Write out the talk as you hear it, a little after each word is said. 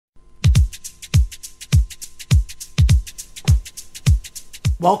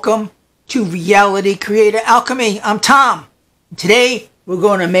Welcome to Reality Creator Alchemy. I'm Tom. Today we're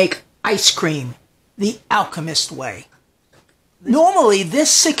going to make ice cream the Alchemist way. Normally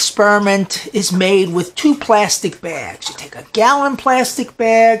this experiment is made with 2 plastic bags. You take a gallon plastic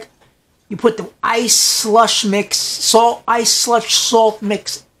bag, you put the ice slush mix, ice slush salt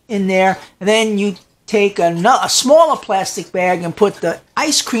mix in there, and then you take a smaller plastic bag and put the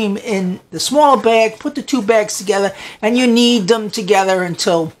ice cream in the smaller bag, put the 2 bags together, and you knead them together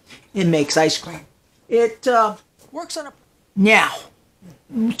until it makes ice cream. It works on a... Now,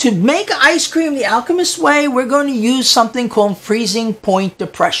 to make ice cream the Alchemist way, we're going to use something called freezing point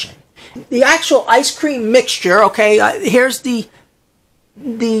depression. The actual ice cream mixture, okay, here's the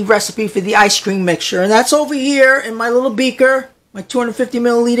recipe for the ice cream mixture, and that's over here in my little beaker, my 250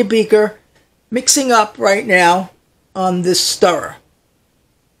 milliliter beaker, mixing up right now on this stirrer.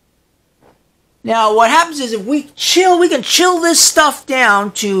 Now what happens is if we can chill this stuff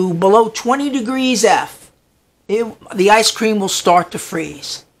down to below 20 degrees F. The ice cream will start to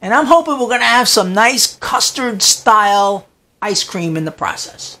freeze. And I'm hoping we're going to have some nice custard style ice cream in the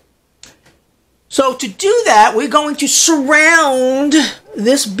process. So to do that, we're going to surround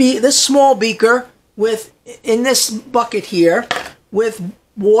this small beaker in this bucket here with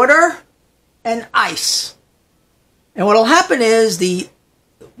water and ice. And what will happen is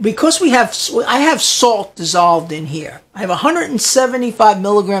because I have salt dissolved in here. I have 175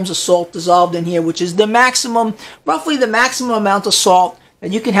 milligrams of salt dissolved in here, which is the maximum, roughly the maximum amount of salt that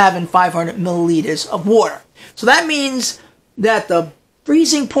you can have in 500 milliliters of water. So that means that the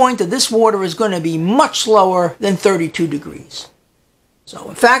freezing point of this water is going to be much lower than 32 degrees. So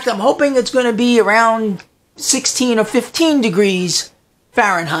in fact, I'm hoping it's going to be around 16 or 15 degrees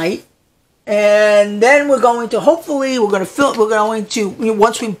Fahrenheit. And then we're going to once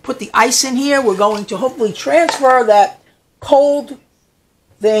we put the ice in here, we're going to hopefully transfer that cold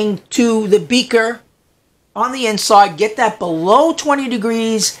thing to the beaker on the inside, get that below 20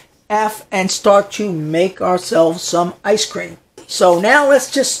 degrees F, and start to make ourselves some ice cream. So now let's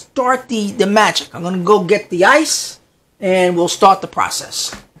just start the magic. I'm going to go get the ice and we'll start the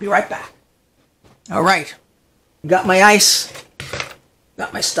process. Be right back. All right, got my ice,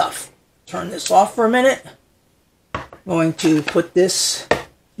 got my stuff. Turn this off for a minute. Going to put this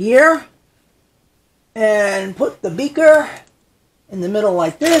here and put the beaker in the middle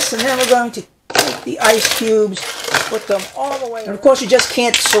like this, and then we're going to take the ice cubes, put them all the way. And of course, you just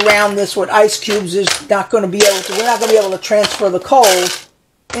can't surround this with ice cubes. We're not going to be able to transfer the cold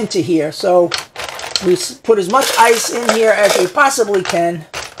into here. So we put as much ice in here as we possibly can.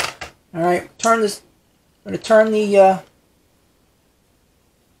 All right, I'm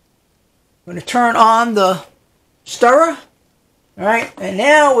going to turn on the stirrer. All right, and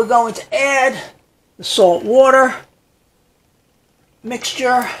now we're going to add the salt water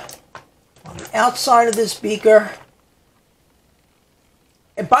mixture on the outside of this beaker.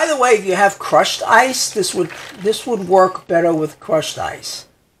 And by the way, if you have crushed ice, this would work better with crushed ice.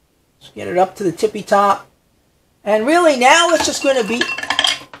 Just get it up to the tippy top. And really now it's just going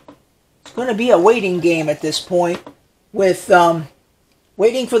to be a waiting game at this point with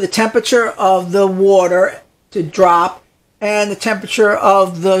waiting for the temperature of the water to drop and the temperature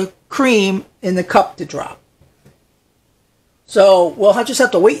of the cream in the cup to drop. So we'll just have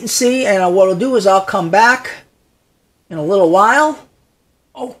to wait and see, and what I'll do is I'll come back in a little while.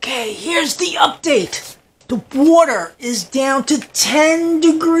 Okay, here's the update. The water is down to 10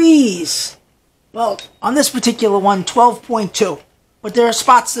 degrees. Well, on this particular one, 12.2, but there are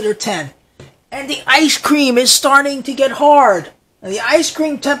spots that are 10. And the ice cream is starting to get hard. And the ice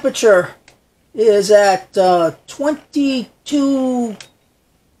cream temperature is at 22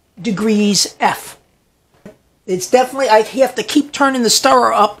 degrees F. It's definitely, I have to keep turning the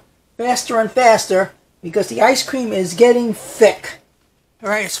stirrer up faster and faster because the ice cream is getting thick. All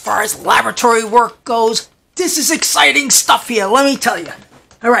right, as far as laboratory work goes, this is exciting stuff here, let me tell you.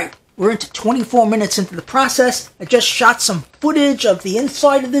 All right, we're into 24 minutes into the process. I just shot some footage of the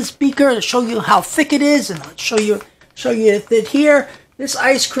inside of this beaker to show you how thick it is, and I'll show you that here. This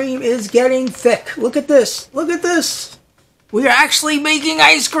ice cream is getting thick. Look at this. Look at this. We are actually making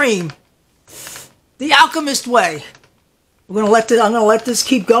ice cream the Alchemist way. I'm gonna let this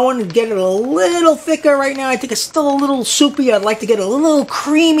keep going and get it a little thicker right now. I think it's still a little soupy. I'd like to get it a little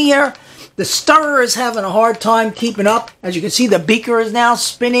creamier. The stirrer is having a hard time keeping up. As you can see, the beaker is now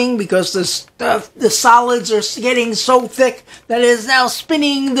spinning because the solids are getting so thick that it is now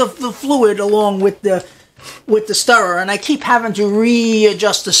spinning the fluid along with the stirrer, and I keep having to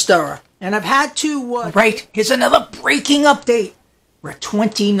readjust the stirrer. And I've had to... Right, here's another breaking update. We're at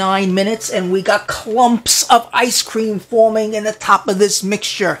 29 minutes and we got clumps of ice cream forming in the top of this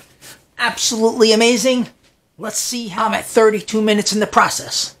mixture. Absolutely amazing. Let's see how I'm at 32 minutes in the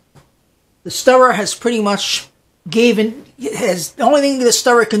process. The stirrer has pretty much the only thing the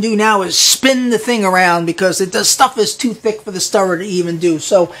stirrer can do now is spin the thing around because the stuff is too thick for the stirrer to even do.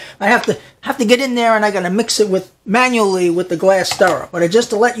 So I have to get in there and I got to mix it manually with the glass stirrer. But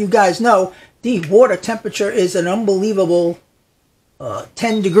just to let you guys know, the water temperature is an unbelievable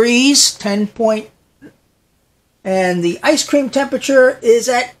 10 degrees, 10 point, and the ice cream temperature is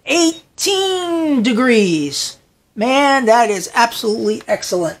at 18 degrees. Man, that is absolutely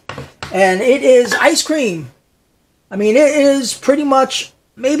excellent. And it is ice cream. I mean, it is pretty much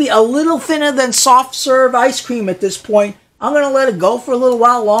maybe a little thinner than soft serve ice cream at this point. I'm going to let it go for a little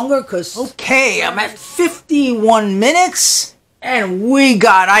while longer because, okay, I'm at 51 minutes and we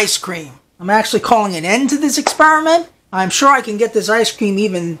got ice cream. I'm actually calling an end to this experiment. I'm sure I can get this ice cream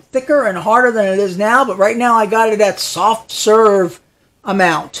even thicker and harder than it is now, but right now I got it at soft serve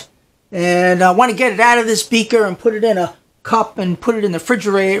amount. And I want to get it out of this beaker and put it in a cup and put it in the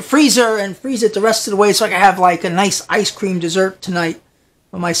freezer and freeze it the rest of the way so I can have like a nice ice cream dessert tonight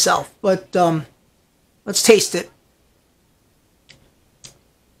for myself. But let's taste it.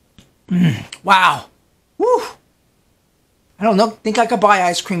 Wow. Woo. I don't think I could buy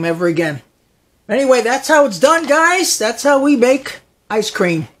ice cream ever again. Anyway, that's how it's done, guys. That's how we make ice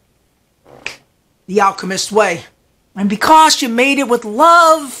cream. The Alchemist way. And because you made it with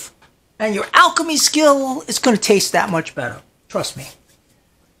love and your alchemy skill, it's going to taste that much better. Trust me.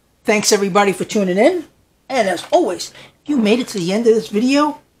 Thanks, everybody, for tuning in. And as always, if you made it to the end of this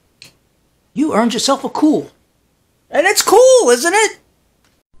video, you earned yourself a cool. And it's cool, isn't it?